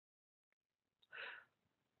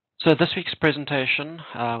So this week's presentation,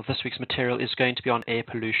 this week's material is going to be on air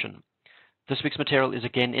pollution. This week's material is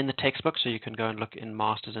again in the textbook, so you can go and look in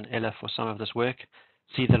Masters and LF for some of this work.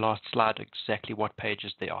 See the last slide, exactly what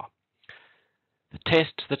pages they are. The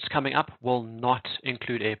test that's coming up will not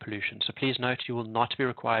include air pollution. So please note you will not be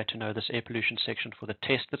required to know this air pollution section for the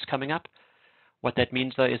test that's coming up. What that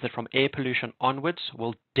means though is that from air pollution onwards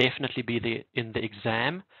will definitely be in the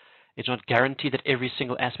exam. It's not guaranteed that every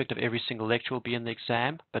single aspect of every single lecture will be in the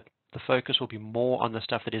exam, but the focus will be more on the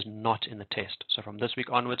stuff that is not in the test. So from this week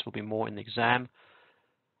onwards will be more in the exam.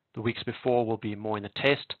 The weeks before will be more in the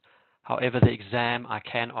test. However, the exam, I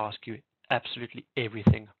can ask you absolutely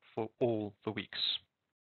everything for all the weeks.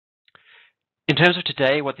 In terms of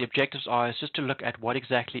today, what the objectives are is just to look at what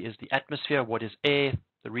exactly is the atmosphere, what is air,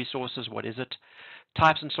 the resources, what is it,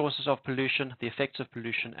 types and sources of pollution, the effects of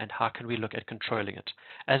pollution, and how can we look at controlling it.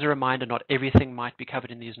 As a reminder, not everything might be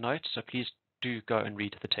covered in these notes, so please do go and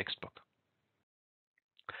read the textbook.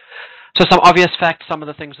 So some obvious facts, some of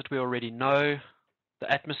the things that we already know.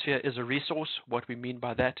 The atmosphere is a resource. What we mean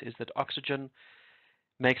by that is that oxygen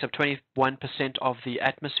makes up 21% of the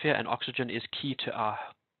atmosphere, and oxygen is key to our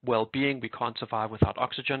well-being. We can't survive without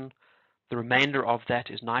oxygen. The remainder of that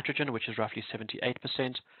is nitrogen, which is roughly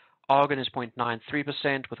 78%. Argon is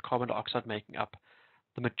 0.93%, with carbon dioxide making up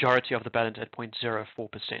the majority of the balance at 0.04%.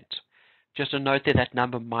 Just a note there, that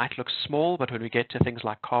number might look small, but when we get to things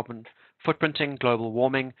like carbon footprinting, global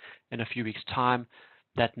warming, in a few weeks' time,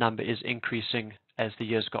 that number is increasing as the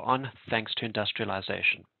years go on, thanks to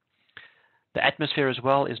industrialization. The atmosphere as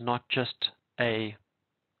well is not just a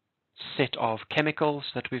set of chemicals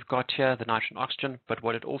that we've got here, the nitrogen, oxygen, but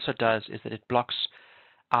what it also does is that it blocks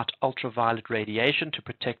out ultraviolet radiation to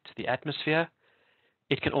protect the atmosphere.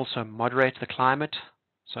 It can also moderate the climate,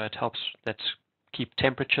 so it helps keep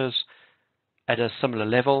temperatures at a similar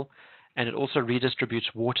level, and it also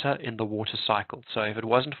redistributes water in the water cycle. So if it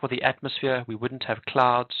wasn't for the atmosphere, we wouldn't have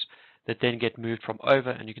clouds that then get moved from over,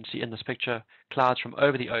 and you can see in this picture, clouds from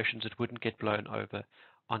over the oceans that wouldn't get blown over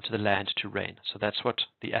onto the land to rain. So that's what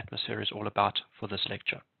the atmosphere is all about for this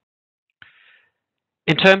lecture.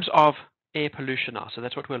 In terms of air pollution now, so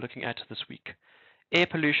that's what we're looking at this week. Air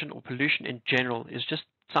pollution, or pollution in general, is just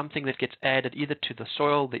something that gets added either to the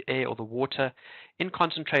soil, the air, or the water in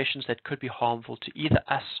concentrations that could be harmful to either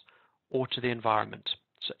us or to the environment.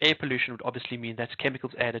 So air pollution would obviously mean that's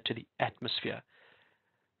chemicals added to the atmosphere.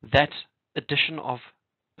 That addition of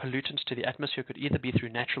pollutants to the atmosphere could either be through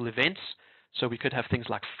natural events, so we could have things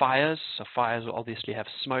like fires. So fires will obviously have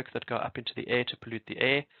smoke that go up into the air to pollute the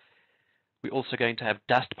air. We're also going to have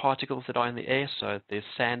dust particles that are in the air, so there's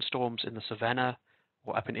sandstorms in the savannah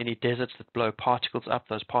or up in any deserts that blow particles up.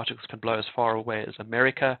 Those particles can blow as far away as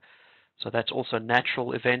America, so that's also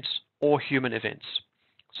natural events or human events.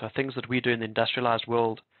 So things that we do in the industrialized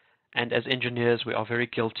world, and as engineers we are very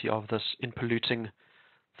guilty of this in polluting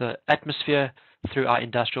the atmosphere through our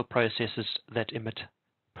industrial processes that emit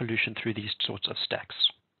pollution through these sorts of stacks.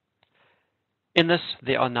 In this,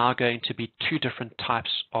 there are now going to be two different types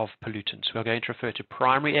of pollutants. We are going to refer to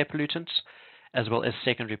primary air pollutants as well as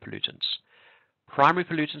secondary pollutants. Primary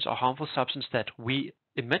pollutants are harmful substances that we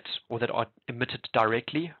emit or that are emitted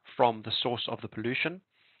directly from the source of the pollution.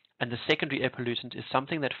 And the secondary air pollutant is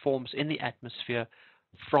something that forms in the atmosphere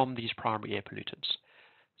from these primary air pollutants.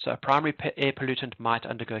 So a primary air pollutant might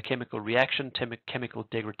undergo chemical reaction, chemical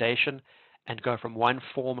degradation, and go from one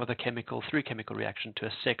form of a chemical through chemical reaction to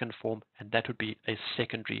a second form, and that would be a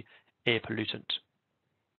secondary air pollutant.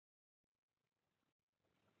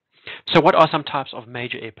 So what are some types of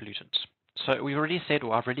major air pollutants? So we've already said,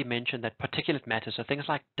 or I've already mentioned, that particulate matter, so things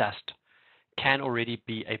like dust, can already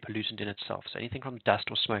be a pollutant in itself. So anything from dust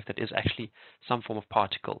or smoke that is actually some form of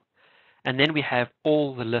particle. And then we have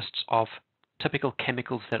all the lists of typical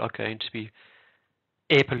chemicals that are going to be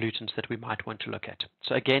air pollutants that we might want to look at.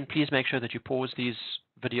 So again, please make sure that you pause these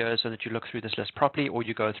videos and that you look through this list properly, or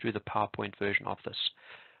you go through the PowerPoint version of this.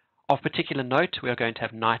 Of particular note, we are going to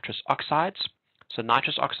have nitrous oxides. So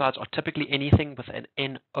nitrous oxides are typically anything with an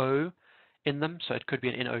NO in them. So it could be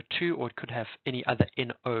an NO2 or it could have any other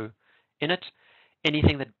NO in it.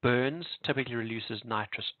 Anything that burns typically releases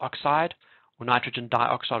nitrous oxide or nitrogen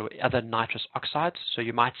dioxide or other nitrous oxides. So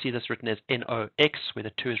you might see this written as NOx, where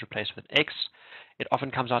the 2 is replaced with an X. It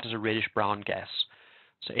often comes out as a reddish-brown gas.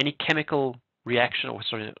 So any chemical reaction, or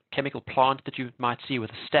chemical plant that you might see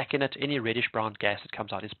with a stack in it, any reddish-brown gas that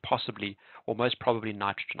comes out is possibly, or most probably,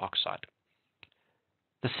 nitrogen oxide.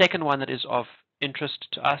 The second one that is of interest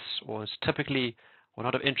to us, or is typically, or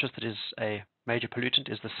not of interest, that is a major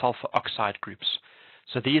pollutant, is the sulfur oxide groups.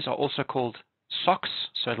 So these are also called SOx,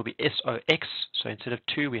 so it'll be SOx, so instead of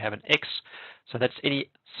 2 we have an X, so that's any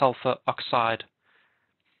sulfur oxide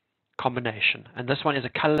combination. And this one is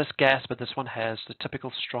a colorless gas, but this one has the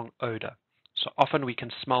typical strong odor. So often we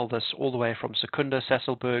can smell this all the way from Secunda,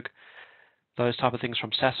 Sasolburg, those type of things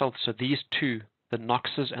from Sasol. So these two, the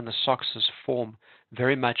NOxes and the SOxes, form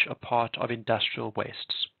very much a part of industrial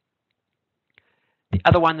wastes. The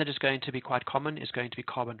other one that is going to be quite common is going to be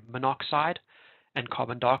carbon monoxide and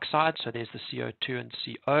carbon dioxide. So there's the CO2 and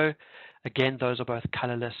CO. Again, those are both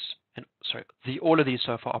colorless, and all of these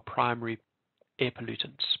so far are primary air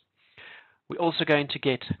pollutants. We're also going to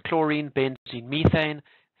get chlorine, benzene, methane.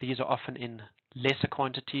 These are often in lesser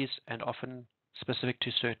quantities and often specific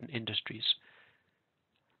to certain industries.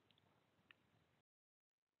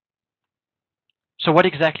 So what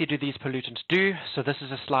exactly do these pollutants do? So this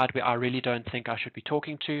is a slide where I really don't think I should be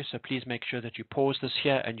talking to, so please make sure that you pause this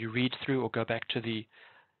here and you read through or go back to the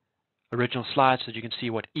original slide so that you can see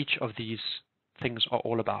what each of these things are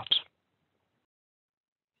all about.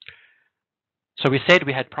 So we said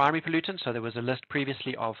we had primary pollutants, so there was a list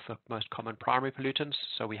previously of the most common primary pollutants.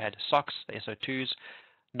 So we had SOx, the SO2s,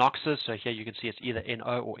 NOxes, so here you can see it's either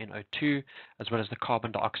NO or NO2, as well as the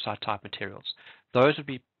carbon dioxide type materials. Those would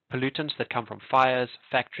be pollutants that come from fires,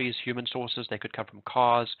 factories, human sources. They could come from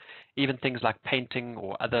cars, even things like painting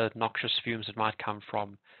or other noxious fumes that might come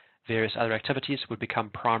from various other activities would become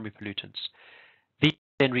primary pollutants. These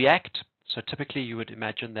then react. So typically you would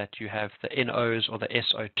imagine that you have the NOs or the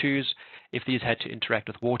SO2s. If these had to interact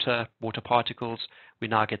with water particles, we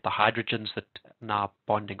now get the hydrogens that are now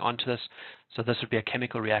bonding onto this. So this would be a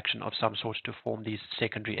chemical reaction of some sort to form these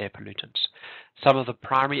secondary air pollutants. Some of the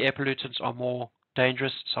primary air pollutants are more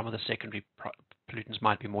dangerous. Some of the secondary pollutants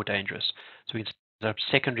might be more dangerous. So instead of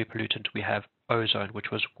secondary pollutant, we have ozone,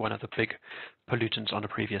 which was one of the big pollutants on the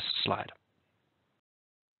previous slide.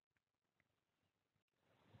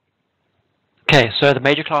 Okay, so the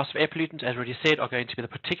major class of air pollutants, as already said, are going to be the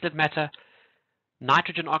particulate matter,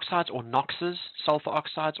 nitrogen oxides or NOxes, sulfur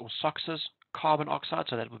oxides or SOxes, carbon oxide,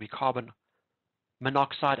 so that will be carbon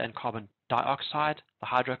monoxide and carbon dioxide, the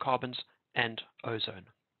hydrocarbons, and ozone.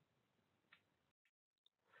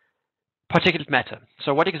 Particulate matter.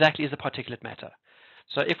 So what exactly is the particulate matter?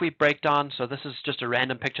 So if we break down, so this is just a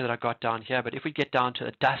random picture that I got down here, but if we get down to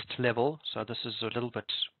a dust level, so this is a little bit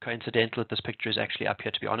coincidental that this picture is actually up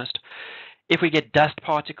here, to be honest. If we get dust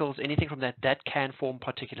particles, anything from that can form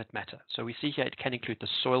particulate matter. So we see here it can include the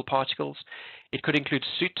soil particles. It could include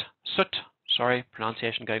soot, sorry,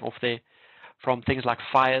 pronunciation going off there, from things like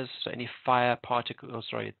fires, so any fire particles,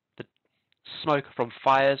 the smoke from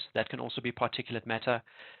fires, that can also be particulate matter.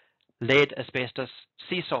 Lead, asbestos,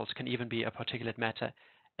 sea salts can even be a particulate matter,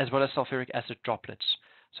 as well as sulfuric acid droplets.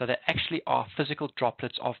 So there actually are physical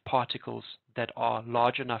droplets of particles that are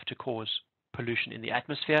large enough to cause pollution in the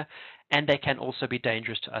atmosphere, and they can also be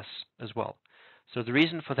dangerous to us as well. So the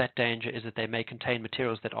reason for that danger is that they may contain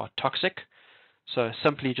materials that are toxic, so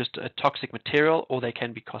simply just a toxic material, or they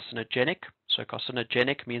can be carcinogenic. So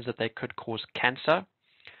carcinogenic means that they could cause cancer,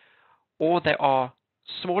 or they are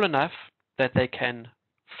small enough that they can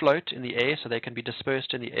float in the air, so they can be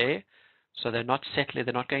dispersed in the air. So they're not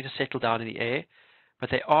going to settle down in the air, but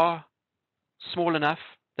they are small enough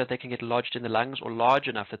that they can get lodged in the lungs, or large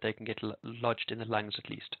enough that they can get lodged in the lungs at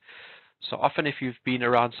least. So often if you've been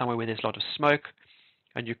around somewhere where there's a lot of smoke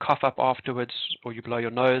and you cough up afterwards, or you blow your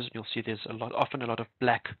nose, you'll see there's often a lot of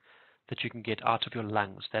black that you can get out of your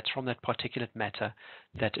lungs. That's from that particulate matter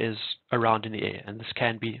that is around in the air, and this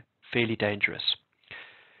can be fairly dangerous.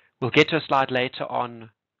 We'll get to a slide later on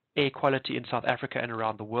air quality in South Africa and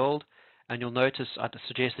around the world, and you'll notice, I'd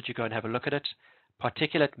suggest that you go and have a look at it.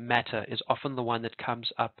 Particulate matter is often the one that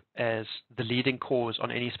comes up as the leading cause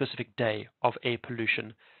on any specific day of air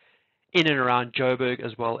pollution in and around Joburg,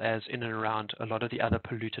 as well as in and around a lot of the other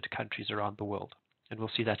polluted countries around the world. And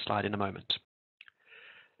we'll see that slide in a moment.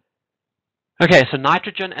 Okay, so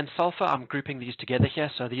nitrogen and sulfur, I'm grouping these together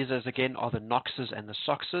here. So these, again, are the NOxes and the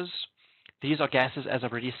SOxes. These are gases, as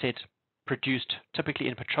I've already said, produced typically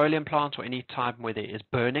in petroleum plants or any time where there is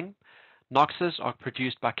burning. NOxes are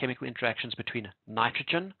produced by chemical interactions between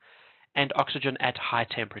nitrogen and oxygen at high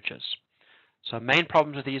temperatures. So main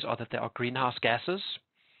problems with these are that they are greenhouse gases.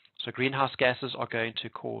 So greenhouse gases are going to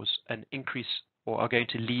cause an increase, or are going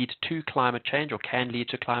to lead to climate change, or can lead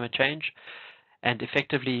to climate change. And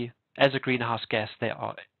effectively, as a greenhouse gas, they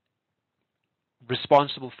are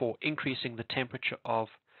responsible for increasing the temperature of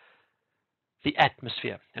the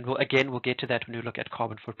atmosphere. And we'll get to that when we look at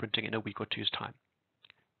carbon footprinting in a week or two's time.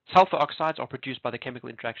 Sulfur oxides are produced by the chemical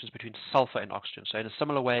interactions between sulfur and oxygen. So in a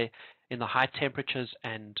similar way, in the high temperatures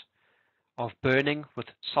and of burning with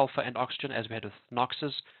sulfur and oxygen, as we had with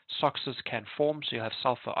NOxes. SOxes can form, so you have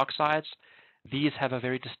sulfur oxides. These have a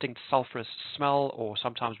very distinct sulfurous smell, or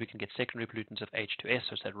sometimes we can get secondary pollutants of H2S,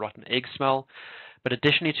 so it's that rotten egg smell. But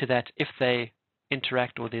additionally to that, if they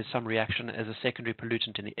interact or there's some reaction as a secondary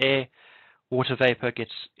pollutant in the air, water vapor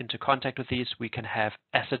gets into contact with these, we can have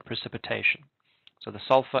acid precipitation. So the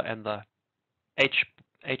sulfur and the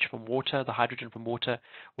H from water, the hydrogen from water,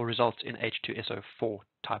 will result in H2SO4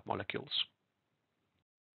 type molecules.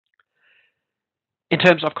 In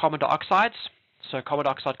terms of carbon dioxides, so carbon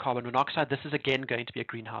dioxide, carbon monoxide, this is again going to be a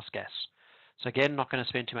greenhouse gas. So again, not going to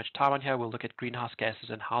spend too much time on here. We'll look at greenhouse gases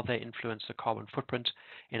and how they influence the carbon footprint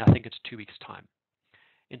in, I think it's 2 weeks' time.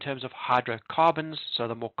 In terms of hydrocarbons, so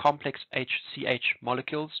the more complex HCH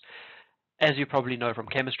molecules, as you probably know from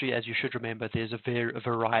chemistry, as you should remember, there's a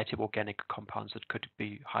variety of organic compounds that could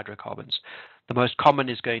be hydrocarbons. The most common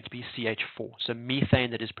is going to be CH4, so methane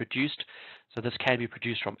that is produced. So this can be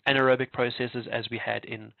produced from anaerobic processes, as we had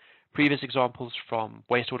in previous examples from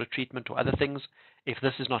wastewater treatment or other things. If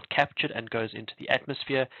this is not captured and goes into the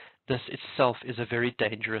atmosphere, this itself is a very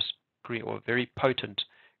dangerous or very potent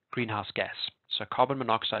greenhouse gas. So carbon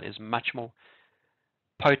monoxide is much more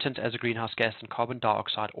potent as a greenhouse gas than carbon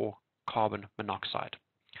dioxide or carbon monoxide.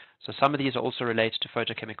 So some of these are also related to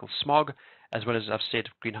photochemical smog, as well as I've said,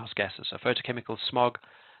 greenhouse gases. So photochemical smog,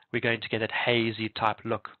 we're going to get that hazy type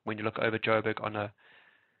look when you look over Joburg on a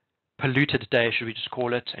polluted day, should we just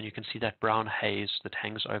call it, and you can see that brown haze that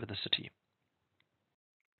hangs over the city.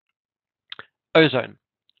 Ozone.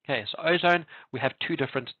 Okay, so ozone, we have two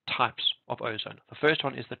different types of ozone. The first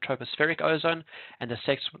one is the tropospheric ozone, and the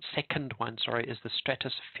second one, is the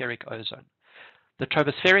stratospheric ozone. The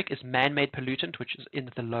tropospheric is man-made pollutant, which is in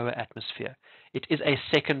the lower atmosphere. It is a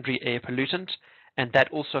secondary air pollutant, and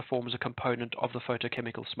that also forms a component of the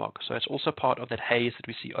photochemical smog. So it's also part of that haze that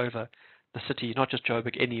we see over the city, not just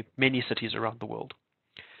Joburg, many cities around the world.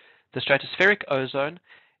 The stratospheric ozone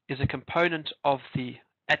is a component of the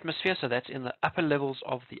atmosphere, so that's in the upper levels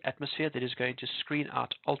of the atmosphere, that is going to screen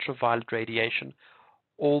out ultraviolet radiation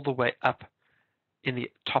all the way up in the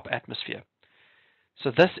top atmosphere.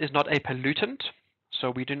 So this is not a pollutant,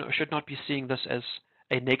 so we should not be seeing this as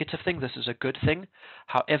a negative thing. This is a good thing.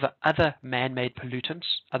 However, other man-made pollutants,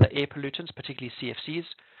 other air pollutants, particularly CFCs,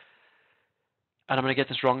 and I'm going to get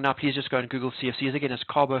this wrong now, please just go and Google CFCs again, it's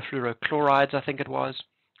carbofluorochlorides, I think it was.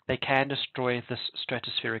 They can destroy this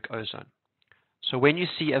stratospheric ozone. So when you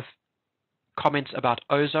see comments about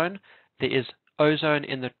ozone, there is ozone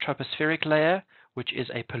in the tropospheric layer, which is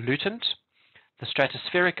a pollutant. The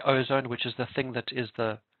stratospheric ozone, which is the thing that is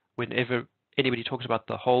whenever anybody talks about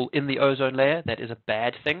the hole in the ozone layer, that is a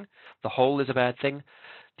bad thing. The hole is a bad thing.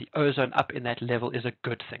 The ozone up in that level is a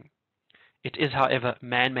good thing. It is, however,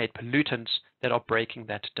 man-made pollutants that are breaking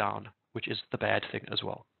that down, which is the bad thing as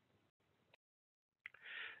well.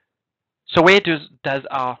 So where does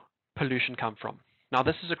our pollution come from? Now,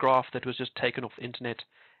 this is a graph that was just taken off the internet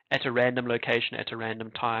at a random location at a random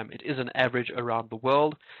time. It is an average around the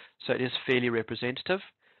world, so it is fairly representative,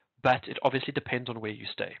 but it obviously depends on where you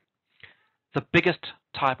stay. The biggest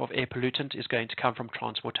type of air pollutant is going to come from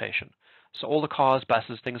transportation. So all the cars,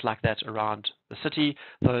 buses, things like that around the city,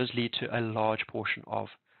 those lead to a large portion of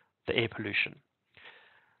the air pollution.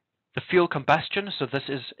 The fuel combustion, so this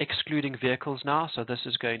is excluding vehicles now, so this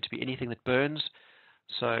is going to be anything that burns.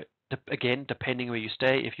 So again, depending where you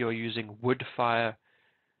stay, if you're using wood for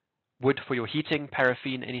your heating,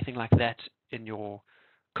 paraffin, anything like that in your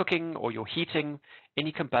cooking or your heating,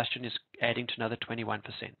 any combustion is adding to another 21%.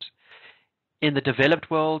 In the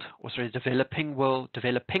developing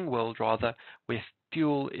world rather, where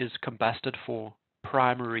fuel is combusted for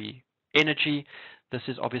primary energy, this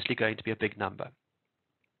is obviously going to be a big number.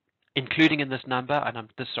 Including in this number, and I'm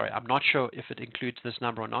not sure if it includes this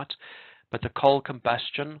number or not, but the coal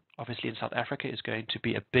combustion, obviously in South Africa, is going to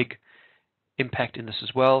be a big impact in this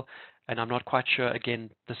as well. And I'm not quite sure,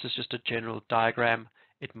 again, this is just a general diagram.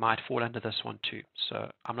 It might fall under this one too.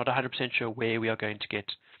 So I'm not 100% sure where we are going to get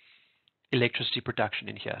electricity production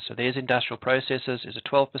in here. So there's industrial processes is a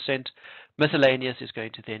 12%. Miscellaneous is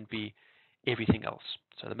going to then be everything else.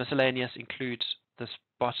 So the miscellaneous includes this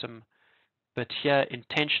bottom bit here,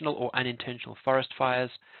 intentional or unintentional forest fires.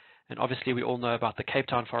 And obviously we all know about the Cape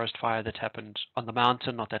Town forest fire that happened on the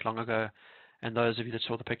mountain not that long ago. And those of you that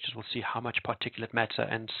saw the pictures will see how much particulate matter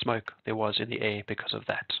and smoke there was in the air because of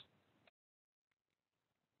that.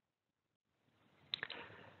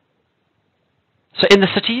 So in the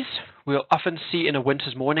cities, we'll often see in a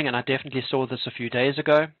winter's morning, and I definitely saw this a few days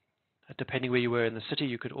ago, depending where you were in the city,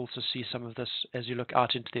 you could also see some of this as you look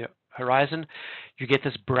out into the horizon. You get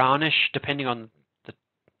this brownish, depending on the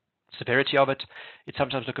severity of it. It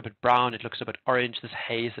sometimes looks a bit brown, it looks a bit orange, this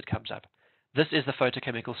haze that comes up. This is the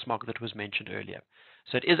photochemical smog that was mentioned earlier.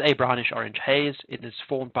 So it is a brownish orange haze. It is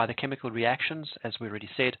formed by the chemical reactions, as we already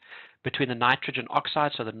said, between the nitrogen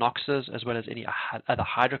oxides, so the NOxes, as well as any other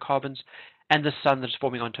hydrocarbons, and the sun that's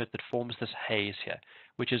forming onto it that forms this haze here,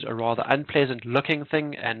 which is a rather unpleasant looking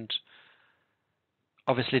thing and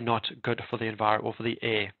obviously not good for the environment or for the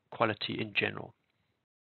air quality in general.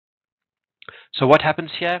 So what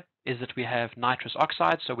happens here is that we have nitrous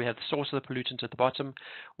oxides, so we have the source of the pollutant at the bottom.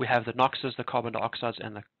 We have the NOxes, the carbon dioxides,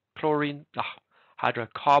 and the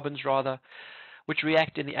hydrocarbons rather, which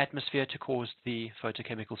react in the atmosphere to cause the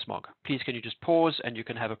photochemical smog. Please can you just pause and you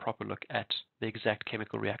can have a proper look at the exact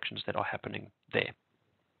chemical reactions that are happening there.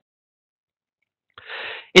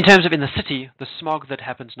 In terms of in the city, the smog that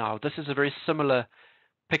happens now, this is a very similar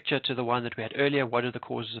picture to the one that we had earlier. What are the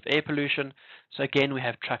causes of air pollution? So again, we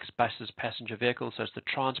have trucks, buses, passenger vehicles. So it's the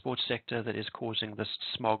transport sector that is causing this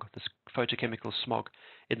smog, this photochemical smog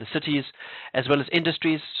in the cities, as well as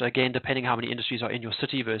industries. So again, depending how many industries are in your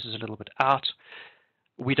city versus a little bit out.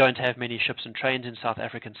 We don't have many ships and trains in South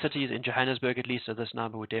African cities, in Johannesburg at least, so this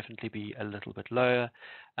number would definitely be a little bit lower.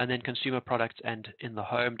 And then consumer products and in the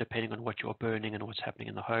home, depending on what you're burning and what's happening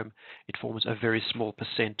in the home, it forms a very small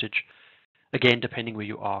percentage, again, depending where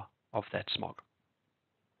you are, of that smog.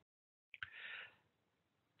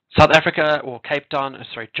 South Africa, or Cape Town,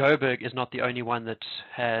 Joburg is not the only one that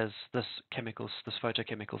has this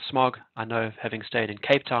photochemical smog. I know, having stayed in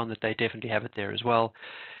Cape Town, that they definitely have it there as well.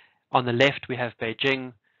 On the left, we have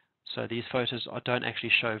Beijing. So these photos don't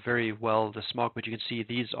actually show very well the smog, but you can see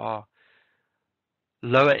these are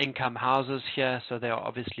lower income houses here. So they are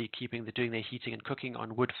obviously doing their heating and cooking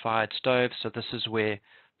on wood-fired stoves. So this is where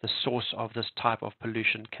the source of this type of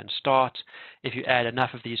pollution can start. If you add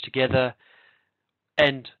enough of these together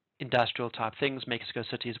and industrial type things, Mexico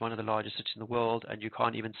City is one of the largest cities in the world, and you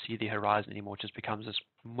can't even see the horizon anymore. It just becomes this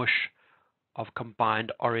mush of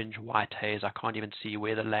combined orange-white haze. I can't even see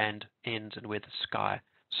where the land ends and where the sky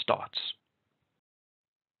starts.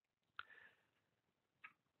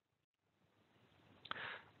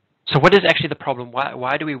 So what is actually the problem?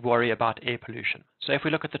 Why do we worry about air pollution? So if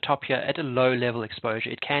we look at the top here, at a low level exposure,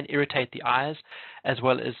 it can irritate the eyes as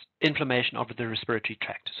well as inflammation of the respiratory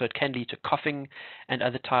tract. So it can lead to coughing and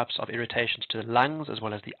other types of irritations to the lungs as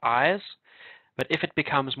well as the eyes. But if it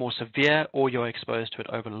becomes more severe or you're exposed to it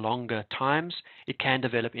over longer times, it can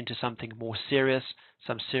develop into something more serious,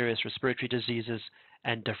 some serious respiratory diseases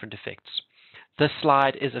and different effects. This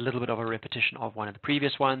slide is a little bit of a repetition of one of the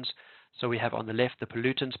previous ones. So we have on the left the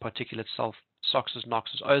pollutants, particulates, SOxes,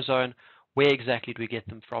 NOxes, ozone. Where exactly do we get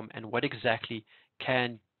them from, and what exactly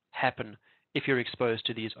can happen if you're exposed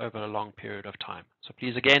to these over a long period of time? So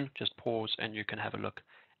please, again, just pause and you can have a look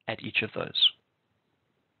at each of those.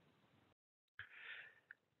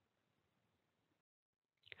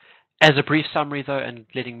 As a brief summary, though, and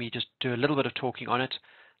letting me just do a little bit of talking on it,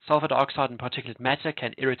 sulfur dioxide and particulate matter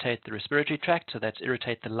can irritate the respiratory tract, so that's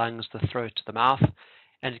irritate the lungs, the throat, the mouth,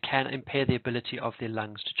 and it can impair the ability of the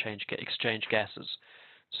lungs to exchange gases.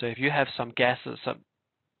 So if you have some gases, some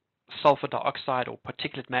sulfur dioxide or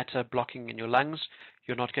particulate matter blocking in your lungs,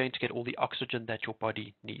 you're not going to get all the oxygen that your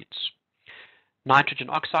body needs. Nitrogen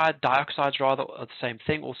dioxides rather, are the same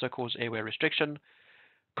thing, also cause airway restriction.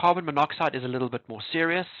 Carbon monoxide is a little bit more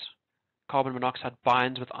serious. Carbon monoxide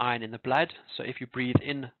binds with iron in the blood, so if you breathe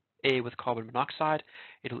in air with carbon monoxide,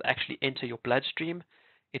 it will actually enter your bloodstream.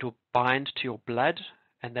 It will bind to your blood,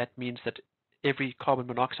 and that means that every carbon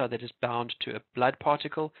monoxide that is bound to a blood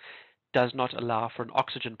particle does not allow for an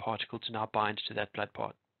oxygen particle to now bind to that blood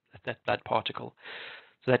particle.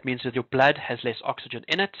 So that means that your blood has less oxygen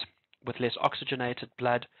in it. With less oxygenated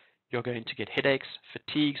blood, you're going to get headaches,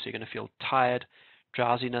 fatigue, so you're going to feel tired,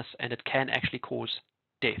 drowsiness, and it can actually cause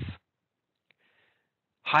death.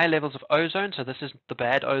 High levels of ozone, so this is the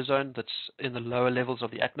bad ozone that's in the lower levels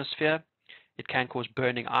of the atmosphere. It can cause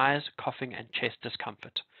burning eyes, coughing, and chest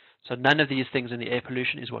discomfort. So none of these things in the air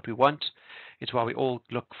pollution is what we want. It's why we all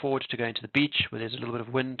look forward to going to the beach where there's a little bit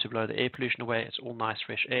of wind to blow the air pollution away. It's all nice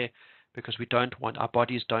fresh air, because our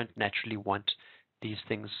bodies don't naturally want these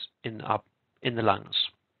things in the lungs.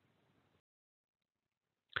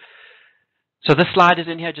 So this slide is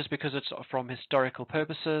in here just because it's from historical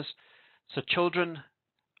purposes. So children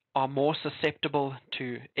are more susceptible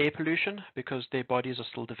to air pollution because their bodies are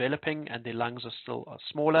still developing and their lungs are still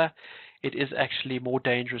smaller. It is actually more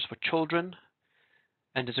dangerous for children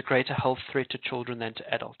and is a greater health threat to children than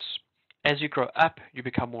to adults. As you grow up, you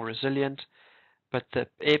become more resilient, but the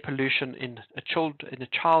air pollution in a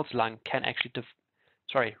child's lung can actually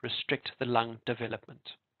restrict the lung development.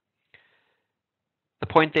 The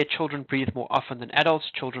point there, children breathe more often than adults.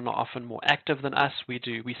 Children are often more active than us. We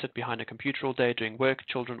sit behind a computer all day doing work.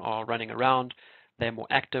 Children are running around. They're more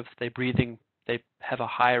active. They're breathing. They have a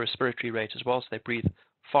higher respiratory rate as well, so they breathe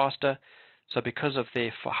faster. So because of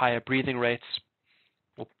their higher breathing rates,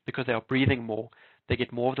 or because they are breathing more, they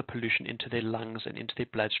get more of the pollution into their lungs and into their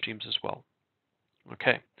bloodstreams as well.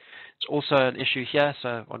 Okay, it's also an issue here.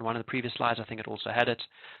 So on one of the previous slides, I think it also had it.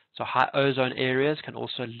 So high ozone areas can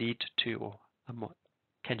also lead to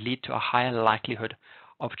a higher likelihood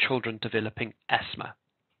of children developing asthma.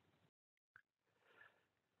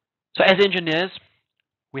 So as engineers,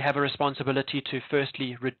 we have a responsibility to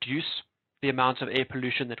firstly reduce the amount of air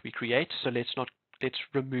pollution that we create. So let's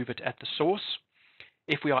remove it at the source.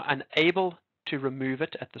 If we are unable to remove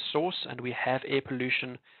it at the source and we have air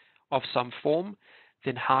pollution of some form,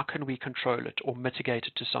 then how can we control it or mitigate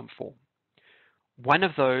it to some form? One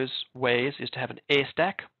of those ways is to have an air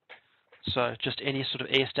stack. So just any sort of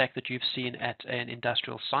air stack that you've seen at an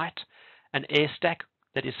industrial site, an air stack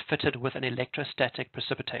that is fitted with an electrostatic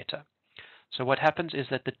precipitator. So what happens is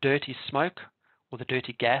that the dirty smoke, or the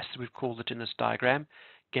dirty gas, we've called it in this diagram,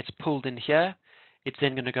 gets pulled in here. It's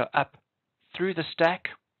then going to go up through the stack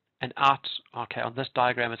and out. Okay, on this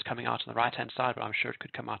diagram it's coming out on the right-hand side, but I'm sure it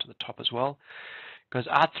could come out at the top as well. It goes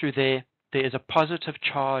out through there. There is a positive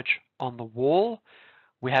charge on the wall.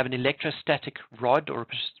 We have an electrostatic rod or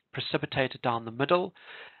a precipitator down the middle,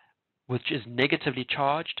 which is negatively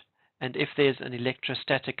charged. And if there's an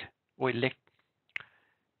electrostatic or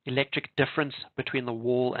electric difference between the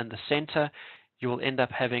wall and the center, you will end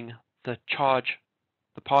up having the charge,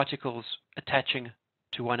 the particles attaching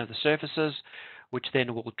to one of the surfaces, which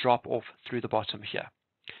then will drop off through the bottom here.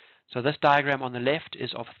 So this diagram on the left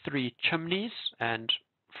is of 3 chimneys, and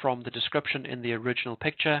from the description in the original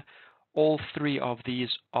picture, all 3 of these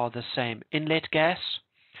are the same inlet gas.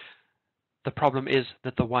 The problem is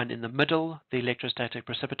that the one in the middle, the electrostatic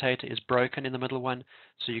precipitator, is broken in the middle one,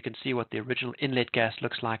 so you can see what the original inlet gas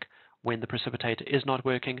looks like when the precipitator is not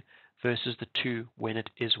working versus the 2 when it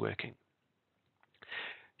is working.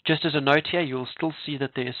 Just as a note here, you'll still see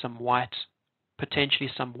that there is some white, potentially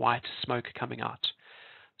some white smoke coming out.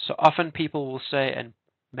 So often people will say, and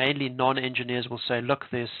mainly non-engineers will say, look,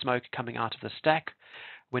 there's smoke coming out of the stack,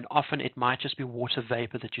 when often it might just be water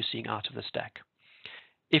vapor that you're seeing out of the stack.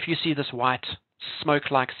 If you see this white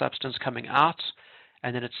smoke-like substance coming out,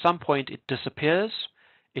 and then at some point it disappears,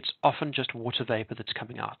 it's often just water vapor that's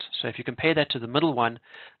coming out. So if you compare that to the middle one,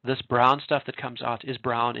 this brown stuff that comes out is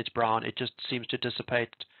brown, it's brown, it just seems to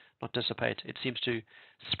it seems to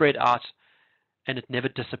spread out, and it never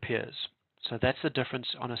disappears. So that's the difference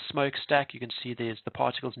on a smokestack. You can see the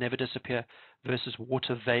particles never disappear versus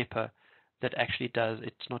water vapor that actually does.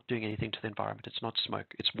 It's not doing anything to the environment. It's not smoke,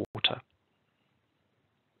 it's water.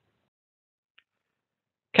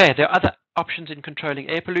 Okay, there are other options in controlling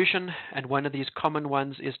air pollution, and one of these common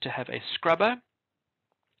ones is to have a scrubber.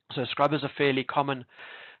 So scrubbers are fairly common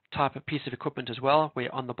type of piece of equipment as well,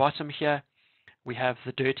 where on the bottom here we have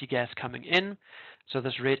the dirty gas coming in. So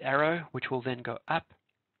this red arrow, which will then go up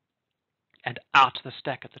and out the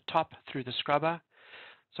stack at the top through the scrubber.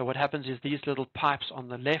 So what happens is these little pipes on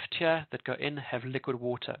the left here that go in have liquid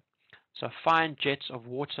water. So fine jets of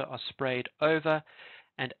water are sprayed over,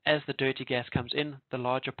 and as the dirty gas comes in, the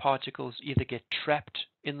larger particles either get trapped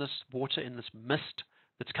in this water, in this mist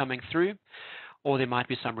that's coming through, or there might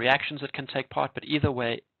be some reactions that can take part, but either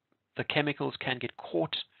way, the chemicals can get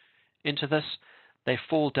caught into this. They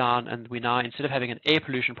fall down, and we now, instead of having an air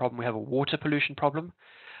pollution problem, we have a water pollution problem.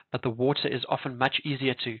 But the water is often much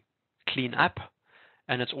easier to clean up,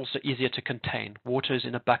 and it's also easier to contain. Water is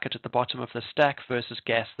in a bucket at the bottom of the stack versus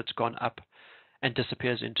gas that's gone up and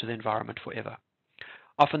disappears into the environment forever.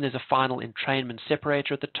 Often there's a final entrainment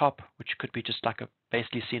separator at the top, which could be just like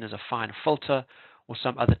basically seen as a fine filter or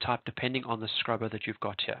some other type, depending on the scrubber that you've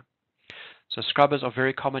got here. So scrubbers are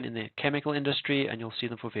very common in the chemical industry, and you'll see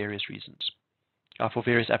them for various reasons, for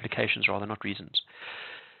various applications rather, not reasons.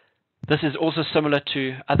 This is also similar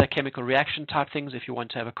to other chemical reaction type things if you want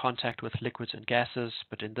to have a contact with liquids and gases,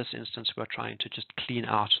 but in this instance we're trying to just clean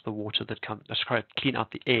out the water that comes, clean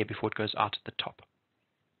out the air before it goes out at the top.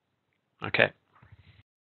 Okay.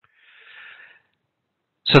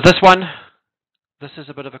 So this is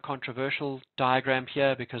a bit of a controversial diagram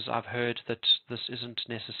here because I've heard that this isn't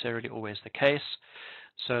necessarily always the case.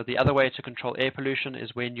 So the other way to control air pollution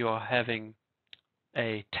is when you're having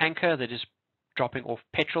a tanker that is dropping off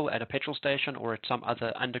petrol at a petrol station or at some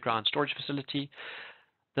other underground storage facility.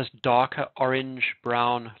 This darker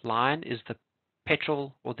orange-brown line is the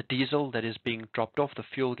petrol or the diesel that is being dropped off. The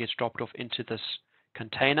fuel gets dropped off into this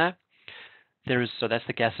container. so that's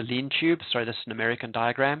the gasoline tube. Sorry, this is an American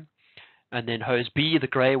diagram. And then hose B, the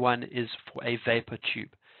gray one, is for a vapor tube.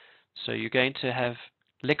 So you're going to have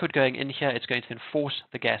liquid going in here. It's going to then force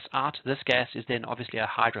the gas out. This gas is then obviously a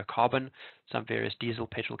hydrocarbon, some various diesel,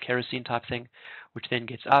 petrol, kerosene type thing, which then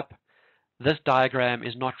gets up. This diagram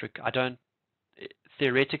is not,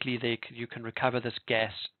 theoretically, you can recover this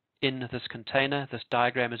gas in this container. This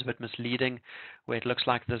diagram is a bit misleading, where it looks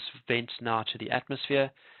like this vents now to the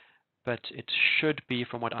atmosphere, but it should be,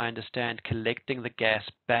 from what I understand, collecting the gas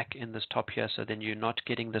back in this top here, so then you're not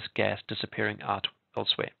getting this gas disappearing out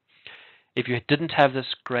elsewhere. If you didn't have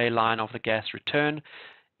this gray line of the gas return,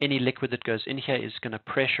 any liquid that goes in here is going to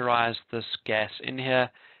pressurize this gas in here,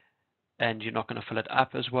 and you're not going to fill it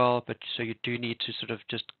up as well, but so you do need to sort of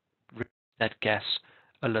just reduce that gas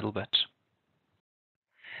a little bit.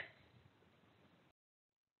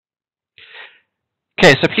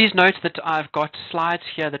 Okay, so please note that I've got slides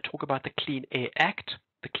here that talk about the Clean Air Act.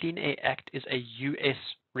 The Clean Air Act is a US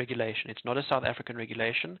regulation. It's not a South African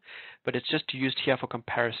regulation, but it's just used here for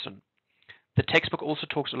comparison. The textbook also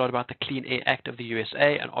talks a lot about the Clean Air Act of the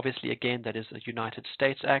USA, and obviously, again, that is a United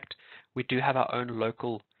States Act. We do have our own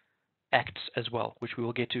local acts as well, which we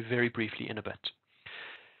will get to very briefly in a bit.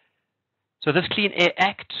 So this Clean Air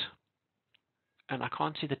Act, and I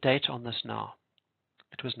can't see the date on this now.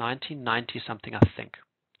 It was 1990 something, I think.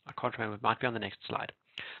 I can't remember. It might be on the next slide.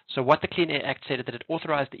 So what the Clean Air Act said is that it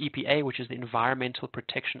authorized the EPA, which is the Environmental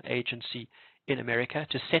Protection Agency in America,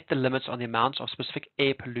 to set the limits on the amounts of specific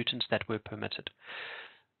air pollutants that were permitted.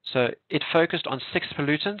 So it focused on 6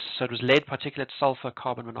 pollutants. So it was lead, particulates, sulfur,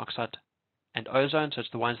 carbon monoxide, and ozone. So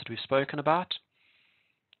it's the ones that we've spoken about.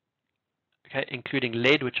 Okay, including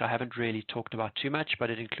lead, which I haven't really talked about too much, but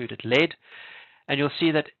it included lead. And you'll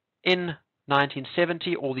see that in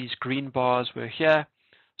 1970, all these green bars were here.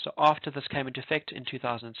 So after this came into effect in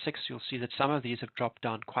 2006, you'll see that some of these have dropped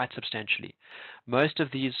down quite substantially. Most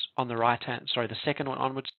of these on the right hand, sorry, the second one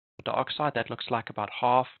onwards, dioxide, that looks like about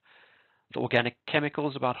half. The organic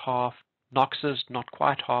chemicals, about half. NOxes, not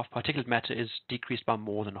quite half. Particulate matter is decreased by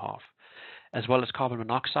more than half. As well as carbon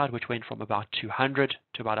monoxide, which went from about 200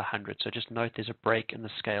 to about 100. So just note there's a break in the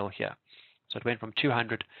scale here. So it went from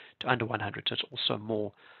 200 to under 100. So it's also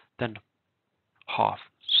more than half.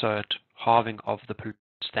 So it's halving of the pollutants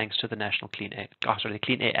thanks to the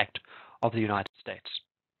Clean Air Act of the United States.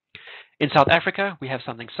 In South Africa, we have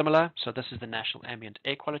something similar. So this is the National Ambient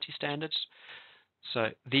Air Quality Standards. So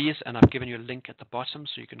these, and I've given you a link at the bottom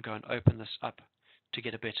so you can go and open this up to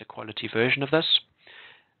get a better quality version of this.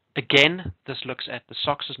 Again, this looks at the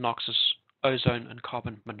SOx's, NOx's, ozone, and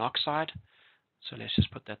carbon monoxide. So let's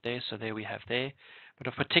just put that there. So there we have there. But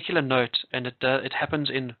of particular note, and it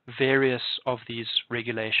happens in various of these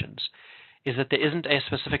regulations, is that there isn't a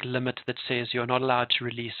specific limit that says you're not allowed to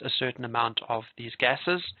release a certain amount of these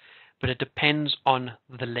gases, but it depends on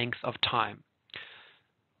the length of time.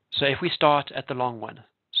 So if we start at the long one,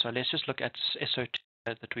 so let's just look at SO2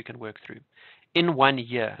 that we can work through. In 1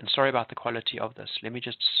 year, and sorry about the quality of this, so we're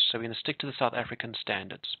going to stick to the South African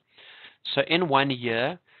standards. So in 1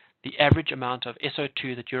 year, the average amount of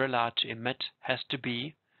SO2 that you're allowed to emit has to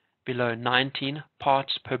be below 19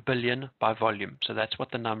 parts per billion by volume. So that's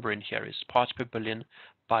what the number in here is, parts per billion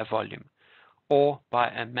by volume. Or by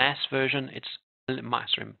a mass version, it's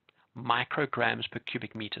micrograms per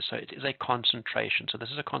cubic meter. So it is a concentration. So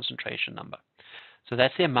this is a concentration number. So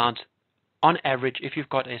that's the amount, on average, if you've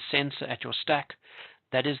got a sensor at your stack,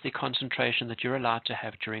 that is the concentration that you're allowed to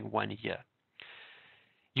have during 1 year.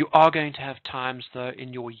 You are going to have times, though,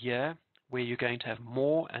 in your year where you're going to have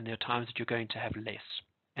more, and there are times that you're going to have less.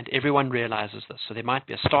 And everyone realizes this. So there might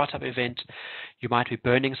be a startup event, you might be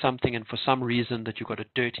burning something, and for some reason that you've got a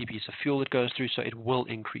dirty piece of fuel that goes through, so it will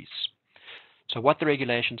increase. So what the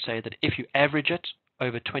regulations say that if you average it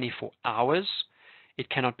over 24 hours, it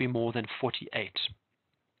cannot be more than 48.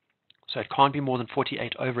 So it can't be more than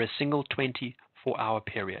 48 over a single 24-hour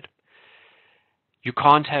period. You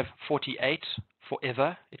can't have 48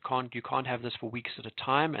 forever. You can't have this for weeks at a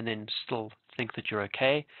time and then still think that you're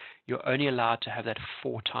okay. You're only allowed to have that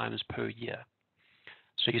 4 times per year.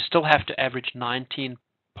 So you still have to average 19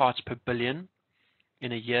 parts per billion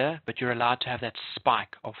in a year, but you're allowed to have that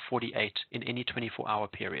spike of 48 in any 24-hour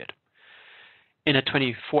period. In a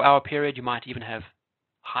 24-hour period, you might even have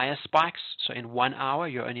higher spikes. So in 1 hour,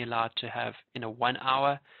 you're only allowed to have, in a 1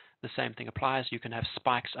 hour, the same thing applies. You can have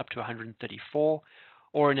spikes up to 134,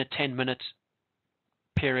 or in a 10-minute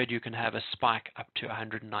period, you can have a spike up to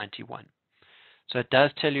 191. So it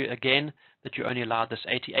does tell you, again, that you're only allowed this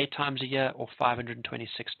 88 times a year or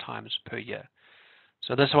 526 times per year.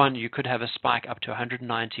 So this one, you could have a spike up to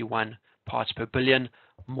 191 parts per billion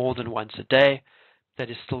more than once a day. That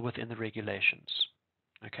is still within the regulations.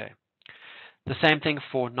 Okay. The same thing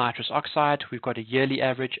for nitrous oxide. We've got a yearly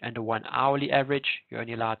average and a 1 hourly average. You're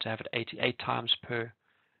only allowed to have it 88 times per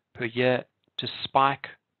year. To spike,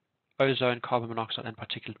 ozone, carbon monoxide, and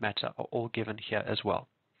particulate matter are all given here as well.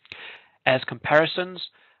 As comparisons,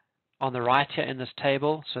 on the right here in this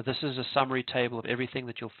table, so this is a summary table of everything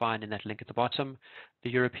that you'll find in that link at the bottom. The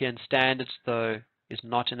European standards, though, is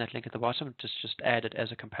not in that link at the bottom, just added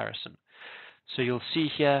as a comparison. So you'll see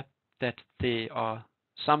here that there are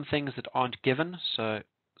some things that aren't given. So,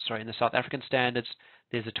 sorry, in the South African standards,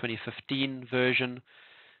 there's a 2015 version.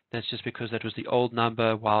 That's just because that was the old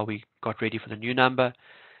number while we got ready for the new number.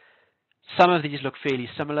 Some of these look fairly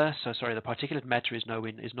similar. So, sorry, the particulate matter is not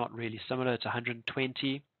really similar. It's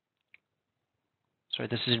 120. Sorry,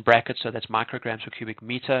 this is in brackets, so that's micrograms per cubic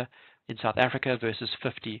meter in South Africa versus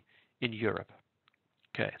 50 in Europe.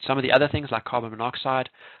 Okay, some of the other things like carbon monoxide,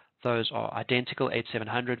 those are identical,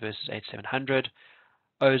 8700 versus 8700.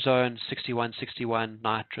 Ozone, 6161,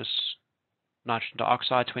 nitrogen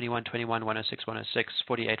dioxide, 2121, 106, 106,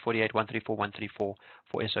 48, 48, 134, 134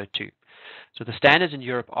 for SO2. So the standards in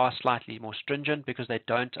Europe are slightly more stringent because they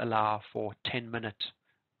don't allow for 10-minute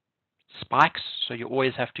spikes, so you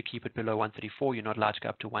always have to keep it below 134. You're not allowed to go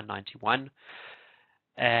up to 191.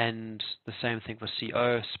 And the same thing for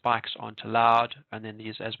CO, spikes aren't allowed, and then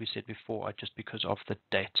these, as we said before, are just because of the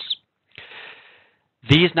dates.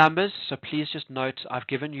 These numbers, so please just note, I've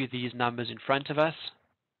given you these numbers in front of us.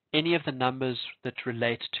 Any of the numbers that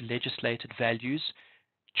relate to legislated values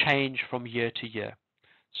change from year to year.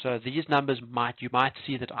 So these numbers you might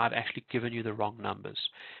see that I've actually given you the wrong numbers.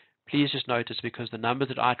 Please just notice, because the numbers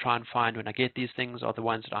that I try and find when I get these things are the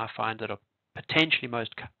ones that I find that are potentially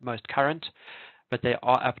most current, but they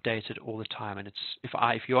are updated all the time. And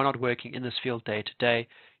if you are not working in this field day to day,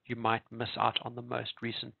 you might miss out on the most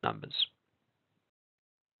recent numbers.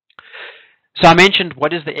 So I mentioned,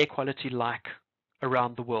 what is the air quality like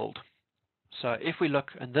around the world? So if we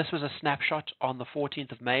look, and this was a snapshot on the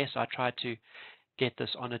 14th of May, so I tried to get this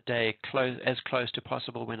on a day as close to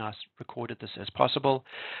possible when I recorded this as possible.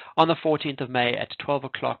 On the 14th of May at 12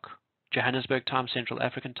 o'clock Johannesburg time, Central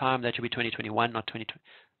African time, that should be 2021, not 2020.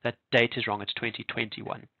 That date is wrong, it's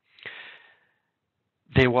 2021.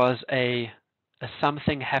 There was a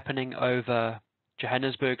something happening over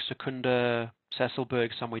Johannesburg, Secunda, Sasolburg,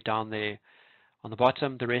 somewhere down there on the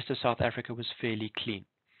bottom. The rest of South Africa was fairly clean.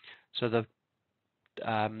 So the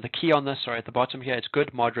key on this, sorry, at the bottom here, it's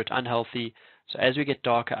good, moderate, unhealthy. So as we get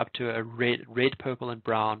darker up to a red, purple, and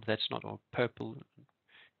brown, that's not, or purple,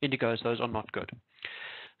 indigos, those are not good.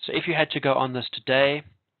 So if you had to go on this today,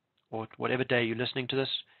 or whatever day you're listening to this,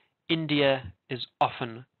 India is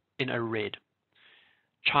often in a red.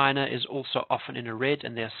 China is also often in a red,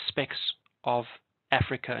 and there are specks of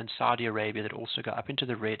Africa and Saudi Arabia that also go up into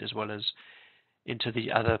the red as well as into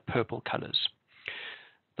the other purple colors.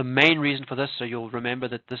 The main reason for this, so you'll remember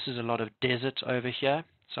that this is a lot of desert over here.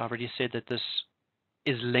 So I've already said that this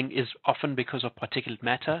is often because of particulate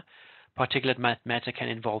matter. Particulate matter can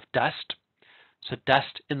involve dust. So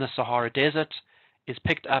dust in the Sahara Desert is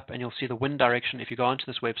picked up, and you'll see the wind direction. If you go onto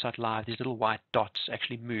this website live, these little white dots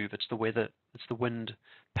actually move. It's the weather, it's the wind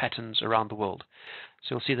patterns around the world.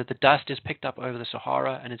 So you'll see that the dust is picked up over the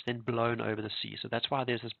Sahara and it's then blown over the sea. So that's why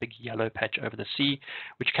there's this big yellow patch over the sea,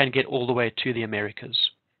 which can get all the way to the Americas.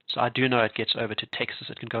 So I do know it gets over to Texas.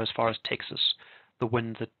 It can go as far as Texas. The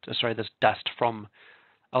wind this dust from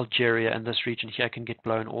Algeria and this region here can get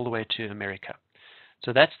blown all the way to America.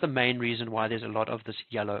 So that's the main reason why there's a lot of this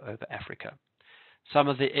yellow over Africa. Some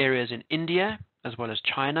of the areas in India, as well as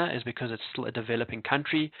China, is because it's still a developing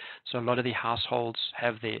country. So a lot of the households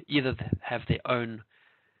either have their own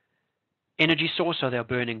energy source, so they're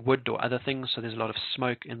burning wood or other things. So there's a lot of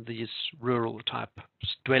smoke in these rural type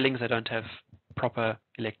dwellings. They don't have proper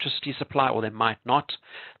electricity supply, or they might not.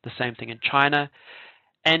 The same thing in China.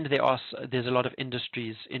 And there's a lot of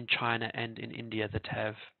industries in China and in India that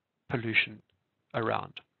have pollution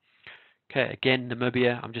around. Okay, again,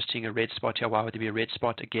 Namibia, I'm just seeing a red spot here. Why would there be a red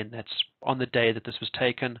spot? Again, that's on the day that this was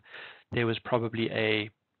taken. There was probably a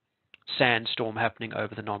sandstorm happening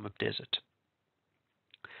over the Namib Desert.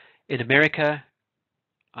 In America,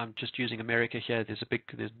 I'm just using America here. There's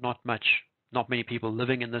not many people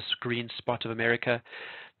living in this green spot of America.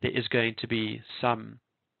 There is going to be some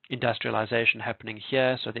industrialization happening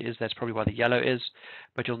here, so that's probably why the yellow is.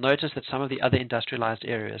 But you'll notice that some of the other industrialized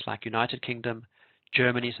areas, like United Kingdom,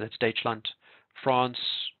 Germany, so that's Deutschland, France,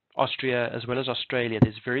 Austria, as well as Australia,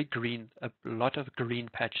 there's a lot of green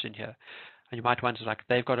patches in here. And you might wonder, like,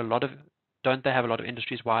 don't they have a lot of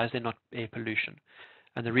industries? Why is there not air pollution?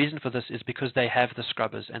 And the reason for this is because they have the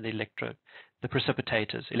scrubbers and the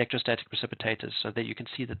precipitators, electrostatic precipitators, so that you can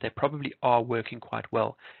see that they probably are working quite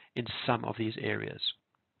well in some of these areas.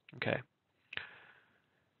 Okay.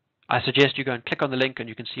 I suggest you go and click on the link and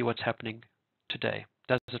you can see what's happening today.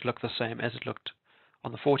 Does it look the same as it looked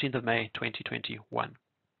on the 14th of May, 2021?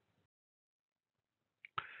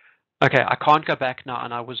 Okay, I can't go back now,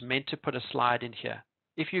 and I was meant to put a slide in here.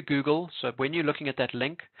 If you Google, so when you're looking at that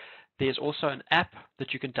link, there's also an app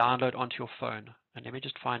that you can download onto your phone. And let me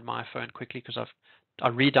just find my phone quickly because I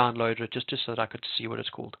re-downloaded it just so that I could see what it's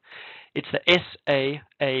called. It's the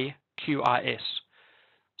SAAQIS.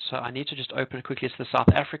 So I need to just open it quickly. It's the South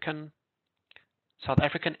African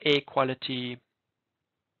Air Quality.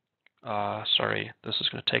 Sorry, this is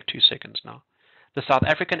going to take 2 seconds now. The South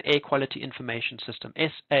African Air Quality Information System,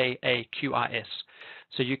 SAAQIS.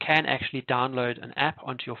 So you can actually download an app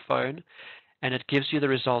onto your phone, and it gives you the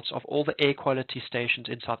results of all the air quality stations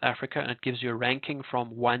in South Africa, and it gives you a ranking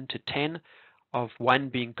from 1 to 10, of 1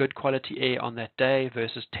 being good quality air on that day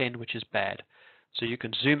versus 10, which is bad. So you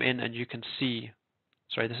can zoom in and you can see.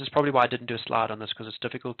 Sorry, this is probably why I didn't do a slide on this, because it's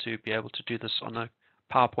difficult to be able to do this on a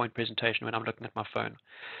PowerPoint presentation when I'm looking at my phone.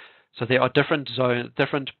 So there are different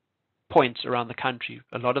points around the country.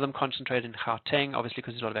 A lot of them concentrate in Gauteng, obviously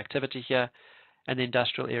because there's a lot of activity here, and the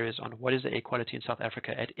industrial areas on what is the air quality in South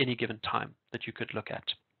Africa at any given time that you could look at.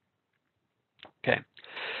 Okay.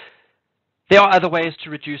 There are other ways to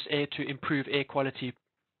reduce air to improve air quality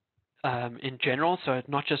in general, so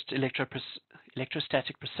not just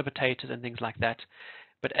electrostatic precipitators and things like that.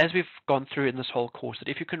 But as we've gone through in this whole course, that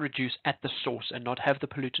if you can reduce at the source and not have the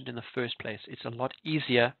pollutant in the first place, it's a lot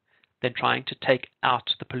easier than trying to take out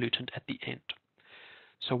the pollutant at the end.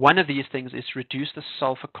 So one of these things is reduce the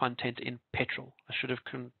sulfur content in petrol. I should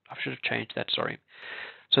have changed that, sorry.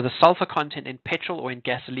 So the sulfur content in petrol, or in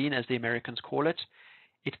gasoline as the Americans call it,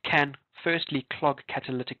 it can firstly clog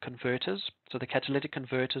catalytic converters. So the catalytic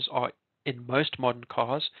converters are in most modern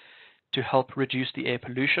cars to help reduce the air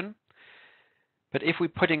pollution. But if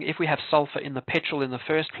we have sulfur in the petrol in the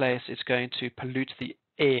first place, it's going to pollute the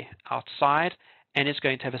air outside, and it's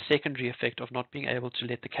going to have a secondary effect of not being able to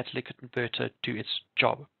let the catalytic converter do its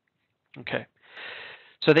job. Okay.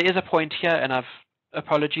 So there is a point here, and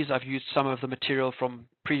apologies, I've used some of the material from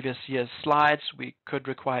previous year's slides. We could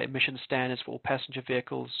require emission standards for all passenger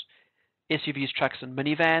vehicles, SUVs, trucks, and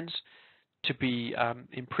minivans to be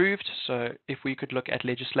improved. So if we could look at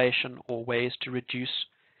legislation or ways to reduce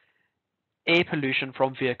air pollution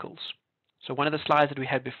from vehicles. So one of the slides that we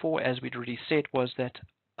had before, as we'd already said, was that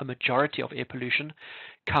a majority of air pollution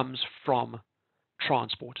comes from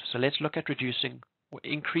transport. So let's look at reducing or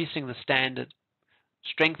increasing the standard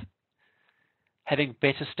strength, having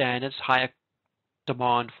better standards, higher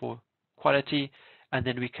demand for quality, and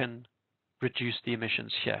then we can reduce the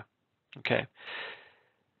emissions here. Okay.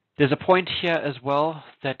 There's a point here as well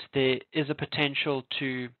that there is a potential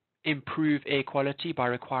to improve air quality by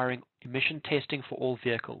requiring emission testing for all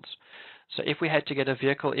vehicles. So if we had to get a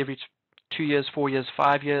vehicle every 2 years, 4 years,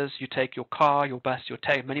 5 years, you take your car, your bus, your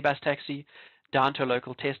minibus taxi down to a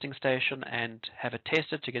local testing station and have it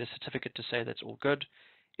tested to get a certificate to say that's all good.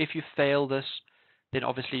 If you fail this, then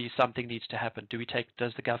obviously something needs to happen.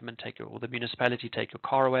 Does the government or the municipality take your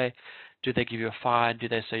car away? Do they give you a fine? Do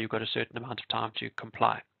they say you've got a certain amount of time to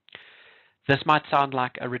comply? This might sound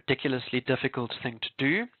like a ridiculously difficult thing to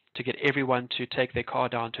do, to get everyone to take their car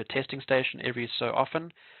down to a testing station every so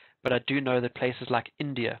often, but I do know that places like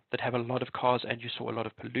India that have a lot of cars and you saw a lot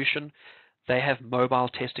of pollution, they have mobile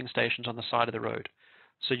testing stations on the side of the road.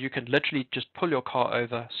 So you can literally just pull your car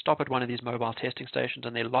over, stop at one of these mobile testing stations,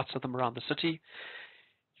 and there are lots of them around the city.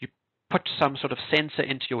 You put some sort of sensor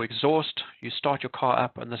into your exhaust, you start your car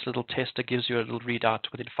up, and this little tester gives you a little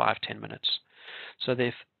readout within 5-10 minutes. So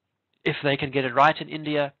if they can get it right in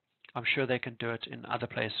India, I'm sure they can do it in other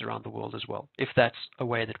places around the world as well, if that's a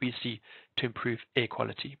way that we see to improve air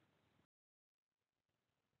quality.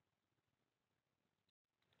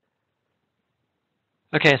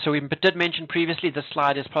 Okay, so we did mention previously this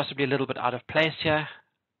slide is possibly a little bit out of place here.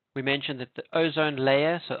 We mentioned that the ozone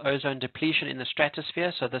layer, so ozone depletion in the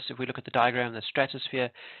stratosphere, so this, if we look at the diagram, the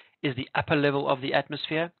stratosphere is the upper level of the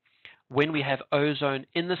atmosphere. When we have ozone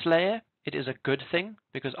in this layer, it is a good thing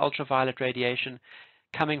because ultraviolet radiation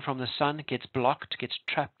coming from the sun gets blocked, gets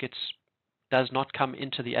trapped, does not come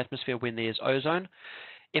into the atmosphere when there's ozone.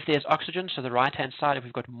 If there's oxygen, so the right-hand side, if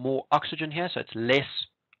we've got more oxygen here, so it's less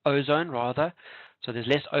ozone rather, so there's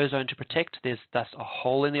less ozone to protect, there's thus a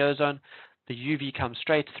hole in the ozone, the UV comes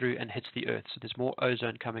straight through and hits the earth. So there's more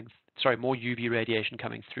more UV radiation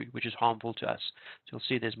coming through, which is harmful to us. So you'll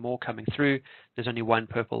see there's more coming through. There's only one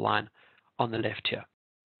purple line on the left here.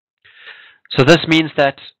 So this means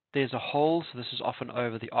that there's a hole, so this is often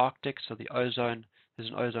over the Arctic, so the ozone, there's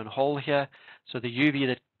an ozone hole here. So the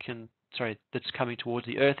UV that's coming towards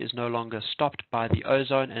the Earth is no longer stopped by the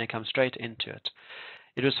ozone and it comes straight into it.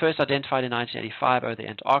 It was first identified in 1985 over the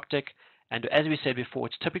Antarctic, and as we said before,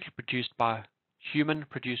 it's typically produced by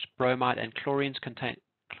human-produced bromide and chlorines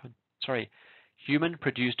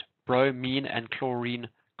human-produced bromine and chlorine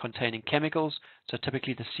containing chemicals, so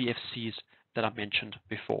typically the CFCs that I mentioned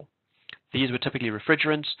before. These were typically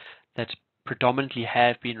refrigerants that predominantly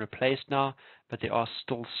have been replaced now, but there are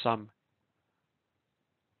still some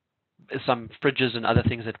fridges and other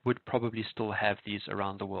things that would probably still have these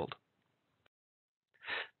around the world.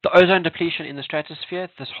 The ozone depletion in the stratosphere,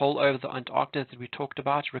 this hole over the Antarctic that we talked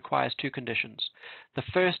about, requires two conditions. The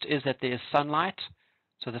first is that there is sunlight,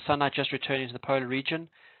 so the sunlight just returning to the polar region,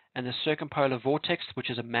 and the circumpolar vortex, which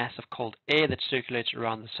is a mass of cold air that circulates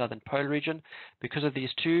around the southern polar region. Because of these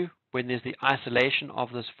two, when there's the isolation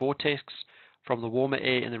of this vortex from the warmer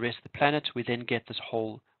air in the rest of the planet, we then get this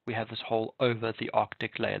hole. We have this hole over the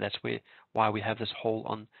Arctic layer. That's why we have this hole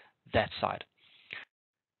on that side.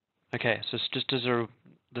 Okay, so just as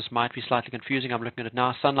this might be slightly confusing, I'm looking at it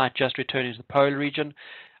now. Sunlight just returning to the polar region.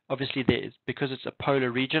 Obviously, because it's a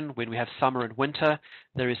polar region, when we have summer and winter,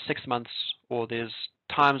 there is 6 months, or there's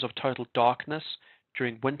times of total darkness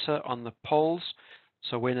during winter on the poles.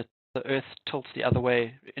 So when the Earth tilts the other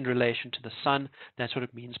way in relation to the sun, that's what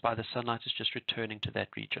it means by the sunlight is just returning to that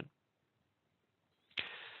region.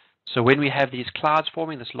 So when we have these clouds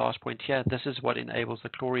forming, this last point here, this is what enables the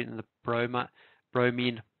chlorine and the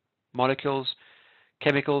bromine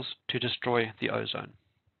chemicals to destroy the ozone.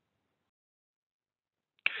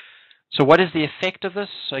 So what is the effect of this?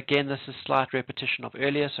 So again, this is slight repetition of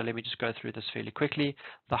earlier, so let me just go through this fairly quickly.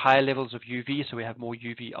 The higher levels of UV, so we have more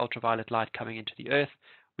UV ultraviolet light coming into the Earth.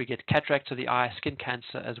 We get cataracts of the eye, skin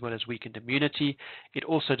cancer, as well as weakened immunity. It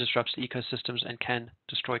also disrupts the ecosystems and can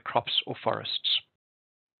destroy crops or forests.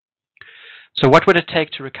 So what would it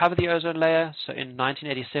take to recover the ozone layer? So in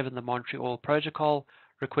 1987, the Montreal Protocol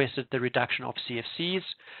requested the reduction of CFCs.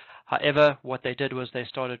 However, what they did was they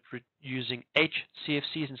started using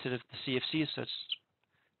HCFCs instead of the CFCs, so it's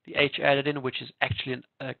the H added in, which is actually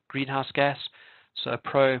a greenhouse gas. So a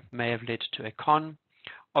pro may have led to a con.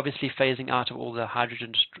 Obviously, phasing out of all the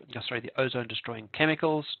the ozone-destroying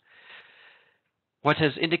chemicals. What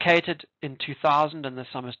has indicated in 2000, and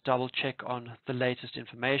I must double check on the latest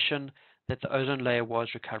information, that the ozone layer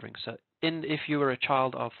was recovering. So if you were a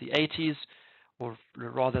child of the 80s, or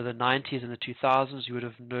rather the 90s and the 2000s, you would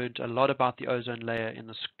have learned a lot about the ozone layer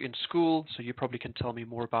in school, so you probably can tell me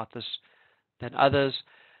more about this than others.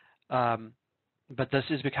 But this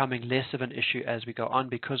is becoming less of an issue as we go on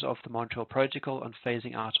because of the Montreal Protocol on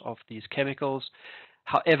phasing out of these chemicals.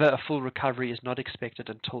 However, a full recovery is not expected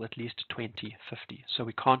until at least 2050. So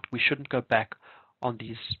we shouldn't go back on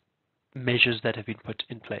these measures that have been put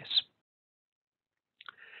in place.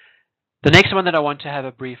 The next one that I want to have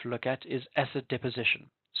a brief look at is acid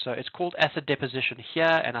deposition. So it's called acid deposition here,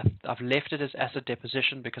 and I've left it as acid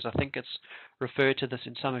deposition because I think it's referred to this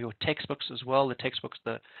in some of your textbooks as well. The textbooks,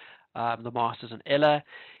 the Masters and Ella,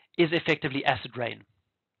 is effectively acid rain.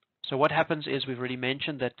 So what happens is, we've already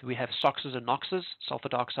mentioned that we have SOxes and NOxes, sulfur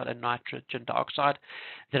dioxide and nitrogen dioxide,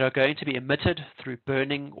 that are going to be emitted through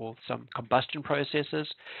burning or some combustion processes.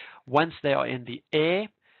 Once they are in the air,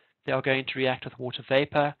 they are going to react with water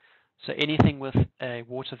vapor. So anything with a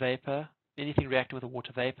water vapor, anything reacting with a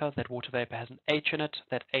water vapor, that water vapor has an H in it.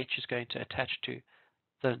 That H is going to attach to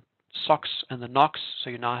the SOx and the NOx. So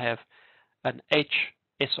you now have an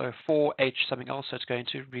HSO4, H something else, so it's going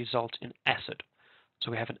to result in acid. So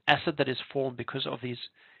we have an acid that is formed because of these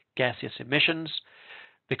gaseous emissions.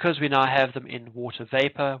 Because we now have them in water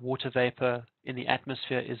vapor in the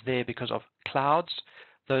atmosphere is there because of clouds.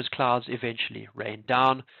 Those clouds eventually rain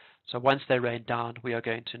down. So once they rain down, we are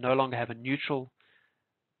going to no longer have a neutral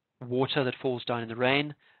water that falls down in the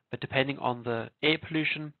rain, but depending on the air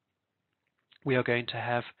pollution, we are going to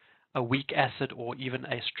have a weak acid or even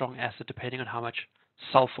a strong acid, depending on how much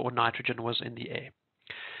sulfur or nitrogen was in the air.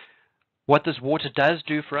 What this water does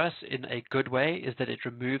do for us in a good way is that it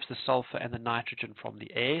removes the sulfur and the nitrogen from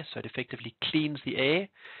the air, so it effectively cleans the air,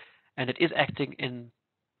 and it is acting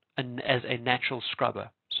as a natural scrubber.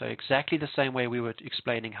 So exactly the same way we were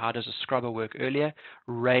explaining how does a scrubber work earlier,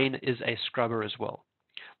 rain is a scrubber as well.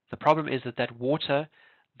 The problem is that water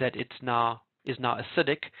that is now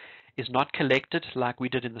acidic is not collected like we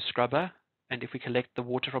did in the scrubber, and if we collect the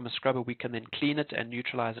water from a scrubber, we can then clean it and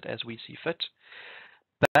neutralize it as we see fit.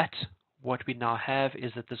 But what we now have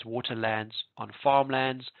is that this water lands on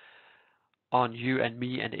farmlands, on you and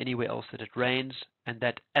me and anywhere else that it rains, and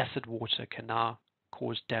that acid water can now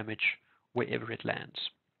cause damage wherever it lands.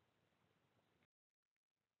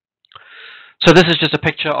 So this is just a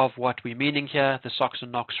picture of what we're meaning here. The SOx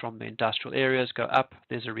and NOx from the industrial areas go up,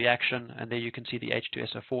 there's a reaction, and there you can see the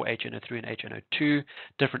H2SO4, HNO3, and HNO2,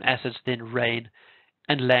 different acids then rain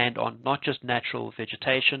and land on not just natural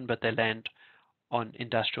vegetation, but they land on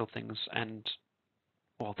industrial things, and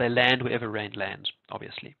well, they land wherever rain lands,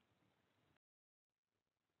 obviously.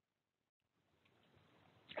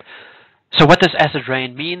 So what this acid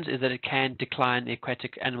rain means is that it can decline the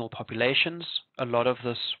aquatic animal populations. A lot of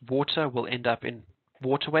this water will end up in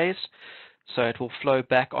waterways, so it will flow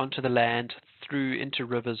back onto the land, through into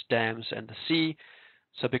rivers, dams, and the sea.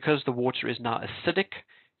 So because the water is now acidic,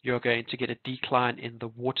 you're going to get a decline in the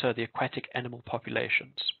water, the aquatic animal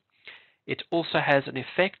populations. It also has an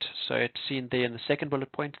effect, so it's seen there in the second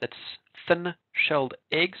bullet point, that's thin-shelled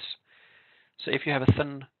eggs. So if you have a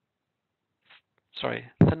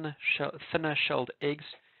thinner shelled eggs,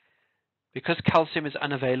 because calcium is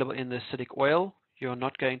unavailable in the acidic oil, you're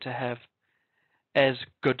not going to have as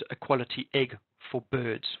good a quality egg for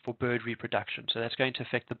birds, for bird reproduction. So that's going to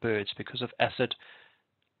affect the birds because of acid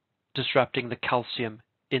disrupting the calcium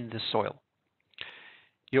in the soil.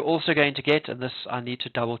 You're also going to get, and this I need to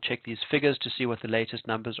double check these figures to see what the latest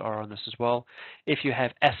numbers are on this as well. If you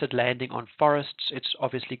have acid landing on forests, it's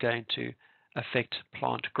obviously going to affect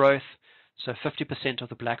plant growth. So 50% of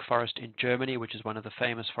the black forest in Germany, which is one of the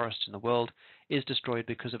famous forests in the world, is destroyed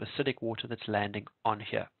because of acidic water that's landing on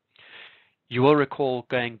here. You will recall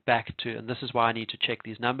going back to, and this is why I need to check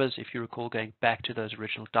these numbers, if you recall going back to those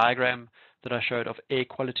original diagram that I showed of air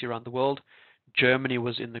quality around the world, Germany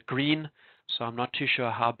was in the green, so I'm not too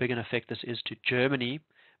sure how big an effect this is to Germany,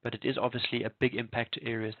 but it is obviously a big impact to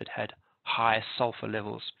areas that had high sulfur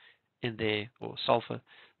levels in their, or sulfur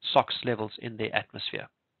SOx levels in their atmosphere.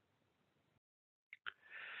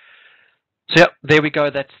 So yeah, there we go.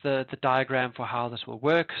 That's the diagram for how this will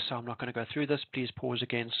work. So I'm not going to go through this. Please pause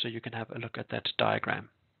again so you can have a look at that diagram.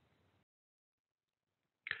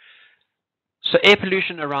 So air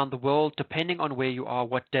pollution around the world, depending on where you are,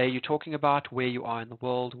 what day you're talking about, where you are in the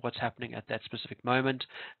world, what's happening at that specific moment,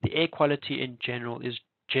 the air quality in general is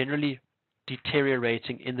generally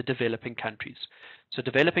deteriorating in the developing countries. So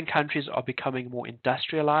developing countries are becoming more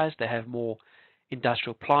industrialized. They have more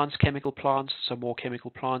industrial plants, chemical plants. So more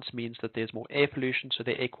chemical plants means that there's more air pollution, so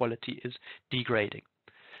their air quality is degrading.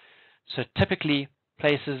 So typically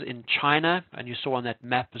places in China, and you saw on that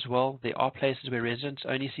map as well, there are places where residents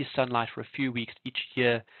only see sunlight for a few weeks each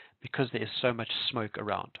year because there is so much smoke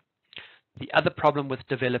around. The other problem with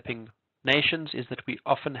developing nations is that we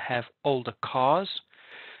often have older cars.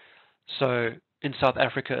 So in South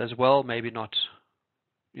Africa as well, maybe not,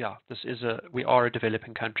 yeah, we are a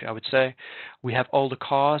developing country, I would say. We have older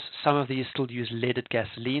cars. Some of these still use leaded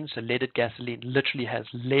gasoline. So leaded gasoline literally has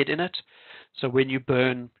lead in it. So when you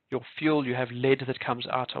burn your fuel, you have lead that comes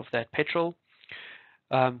out of that petrol.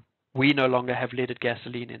 We no longer have leaded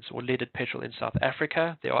gasoline or leaded petrol in South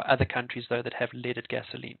Africa. There are other countries, though, that have leaded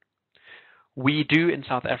gasoline. We do in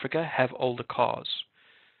South Africa have older cars.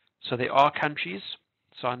 So there are countries,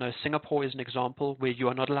 so I know Singapore is an example, where you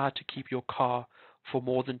are not allowed to keep your car for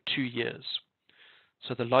more than 2 years.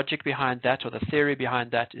 So the logic behind that, or the theory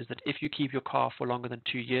behind that, is that if you keep your car for longer than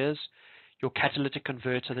 2 years, your catalytic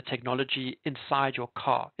converter, the technology inside your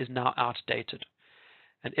car, is now outdated.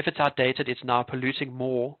 And if it's outdated, it's now polluting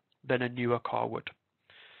more than a newer car would.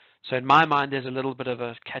 So in my mind, there's a little bit of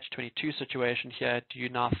a catch-22 situation here. Do you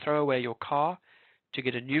now throw away your car to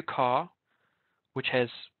get a new car which has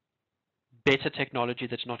better technology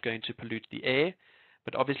that's not going to pollute the air?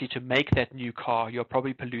 But obviously to make that new car, you're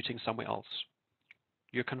probably polluting somewhere else.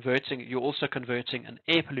 You're also converting an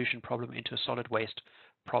air pollution problem into a solid waste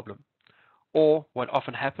problem. Or what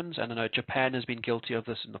often happens, and I know Japan has been guilty of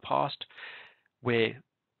this in the past, where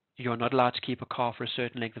you're not allowed to keep a car for a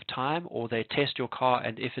certain length of time, or they test your car,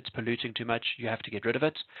 and if it's polluting too much, you have to get rid of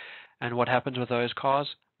it. And what happens with those cars?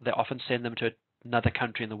 They often send them to another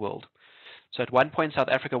country in the world. So at one point, South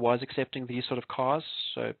Africa was accepting these sort of cars,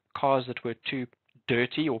 so cars that were too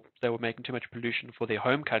dirty or they were making too much pollution for their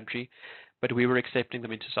home country, but we were accepting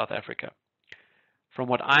them into South Africa. From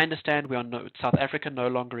what I understand, South Africa no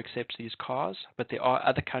longer accepts these cars, but there are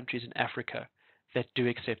other countries in Africa that do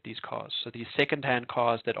accept these cars. So these second-hand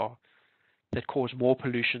cars that cause more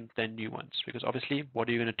pollution than new ones, because obviously, what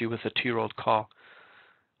are you going to do with a 2-year-old car?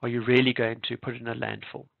 Are you really going to put it in a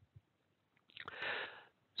landfill?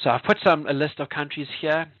 So I've put a list of countries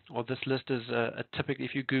here, or this list is typically,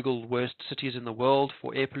 if you Google worst cities in the world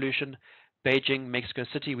for air pollution, Beijing, Mexico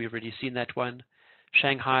City, we've already seen that one.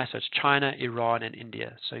 Shanghai, so it's China, Iran, and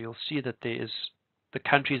India. So you'll see that there is the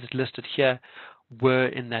countries listed here were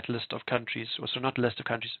in that list of countries, or so not list of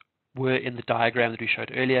countries, were in the diagram that we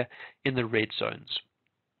showed earlier in the red zones.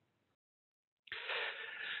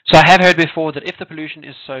 So I have heard before that if the pollution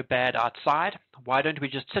is so bad outside, why don't we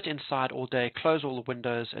just sit inside all day, close all the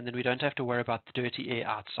windows, and then we don't have to worry about the dirty air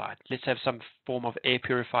outside. Let's have some form of air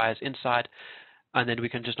purifiers inside, and then we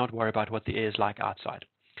can just not worry about what the air is like outside.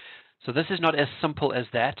 So this is not as simple as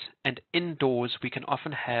that, and indoors we can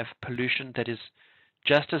often have pollution that is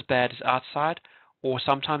just as bad as outside, or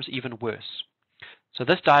sometimes even worse. So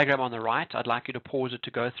this diagram on the right, I'd like you to pause it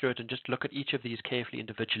to go through it and just look at each of these carefully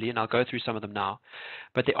individually, and I'll go through some of them now.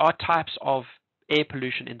 But there are types of air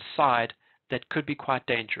pollution inside that could be quite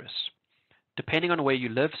dangerous. Depending on where you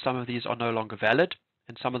live, some of these are no longer valid,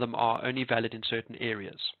 and some of them are only valid in certain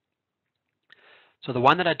areas. So the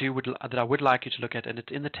one that I would like you to look at, and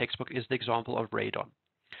it's in the textbook, is the example of radon.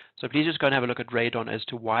 So please just go and have a look at radon as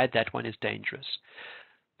to why that one is dangerous.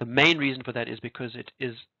 The main reason for that is because it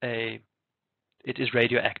is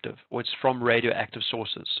radioactive, or it's from radioactive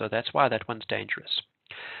sources. So that's why that one's dangerous.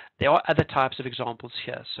 There are other types of examples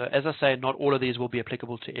here. So as I say, not all of these will be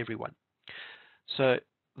applicable to everyone. So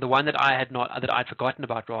the one that I'd forgotten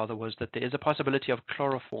about rather was that there is a possibility of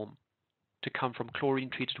chloroform to come from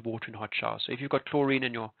chlorine-treated water in hot showers. So if you've got chlorine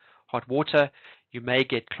in your hot water, you may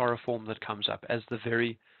get chloroform that comes up as the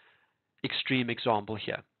very extreme example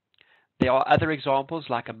here. There are other examples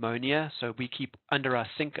like ammonia. So we keep under our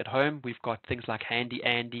sink at home, we've got things like Handy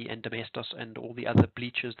Andy and Domestos and all the other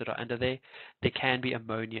bleachers that are under there. There can be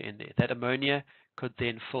ammonia in there. That ammonia could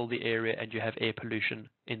then fill the area and you have air pollution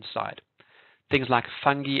inside. Things like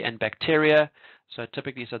fungi and bacteria. So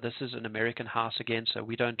typically, so this is an American house again, so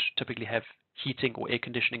we don't typically have heating or air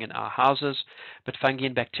conditioning in our houses, but fungi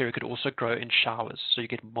and bacteria could also grow in showers. So you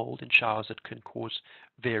get mold in showers that can cause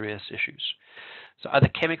various issues. So other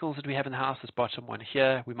chemicals that we have in the house, this bottom one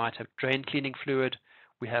here, we might have drain cleaning fluid,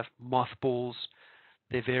 we have mothballs,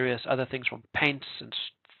 there are various other things from paints and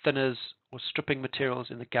thinners or stripping materials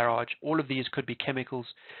in the garage. All of these could be chemicals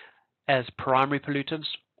as primary pollutants,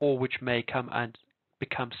 or which may come and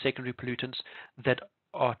become secondary pollutants that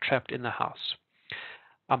are trapped in the house.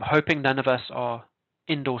 I'm hoping none of us are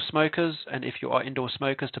indoor smokers, and if you are indoor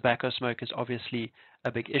smokers, tobacco smoke is obviously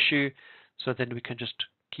a big issue, so then we can just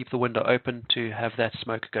keep the window open to have that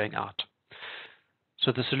smoke going out.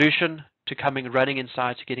 So the solution to running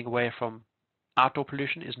inside, to getting away from outdoor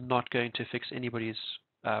pollution, is not going to fix anybody's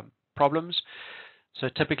problems. So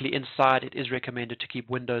typically inside it is recommended to keep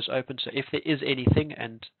windows open. So if there is anything,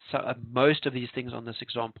 and so most of these things on this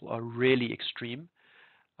example are really extreme,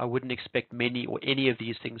 I wouldn't expect many or any of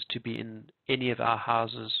these things to be in any of our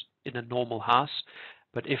houses in a normal house.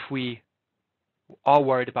 But if we are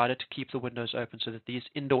worried about it, to keep the windows open so that these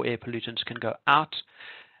indoor air pollutants can go out,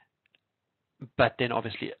 but then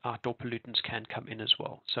obviously outdoor pollutants can come in as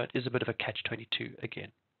well. So it is a bit of a catch-22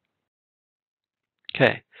 again.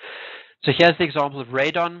 Okay. So here's the example of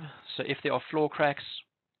radon. So if there are floor cracks,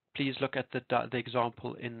 please look at the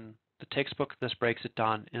example in the textbook. This breaks it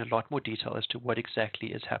down in a lot more detail as to what exactly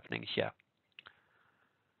is happening here.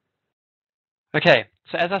 Okay,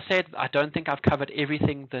 so as I said, I don't think I've covered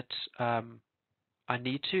everything that I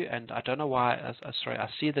need to, and I don't know why. I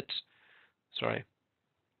see that,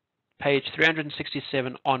 page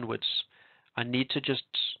 367 onwards, I need to just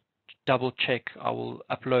double check. I will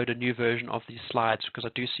upload a new version of these slides because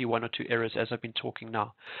I do see one or two errors as I've been talking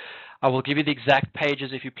now. I will give you the exact pages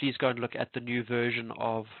if you please go and look at the new version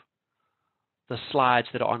of the slides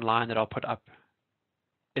that are online that I'll put up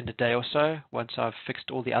in a day or so once I've fixed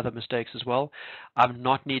all the other mistakes as well. I'm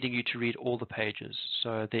not needing you to read all the pages.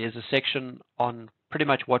 So there is a section on pretty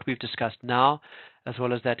much what we've discussed now, as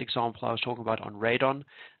well as that example I was talking about on radon.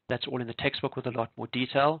 That's all in the textbook with a lot more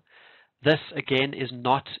detail. This, again, is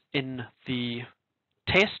not in the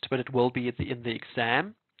test, but it will be in the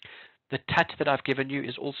exam. The TAT that I've given you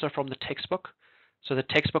is also from the textbook. So the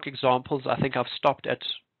textbook examples, I think I've stopped at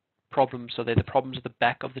problems. So they're the problems at the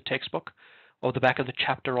back of the textbook, or the back of the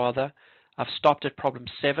chapter, rather. I've stopped at problem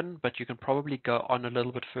 7, but you can probably go on a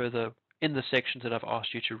little bit further in the sections that I've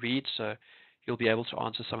asked you to read, so you'll be able to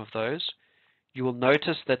answer some of those. You will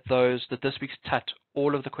notice that this week's TAT,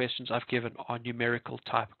 all of the questions I've given are numerical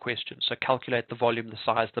type questions. So calculate the volume, the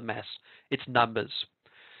size, the mass. It's numbers.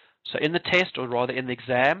 So in the test, or rather in the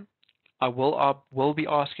exam, I will be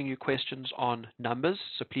asking you questions on numbers.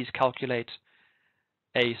 So please calculate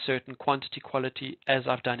a certain quantity quality as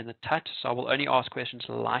I've done in the TAT. So I will only ask questions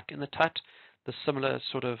like in the TAT, the similar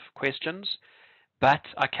sort of questions. But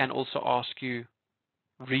I can also ask you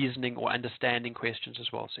reasoning or understanding questions as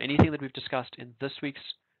well. So anything that we've discussed in this week's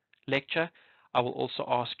lecture, I will also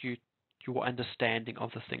ask you your understanding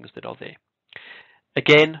of the things that are there.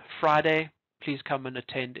 Again, Friday, please come and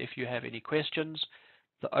attend if you have any questions.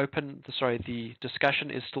 The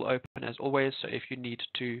discussion is still open as always, so if you need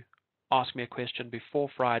to ask me a question before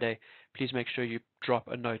Friday, please make sure you drop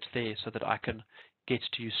a note there so that I can get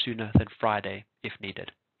to you sooner than Friday if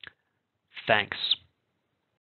needed. Thanks.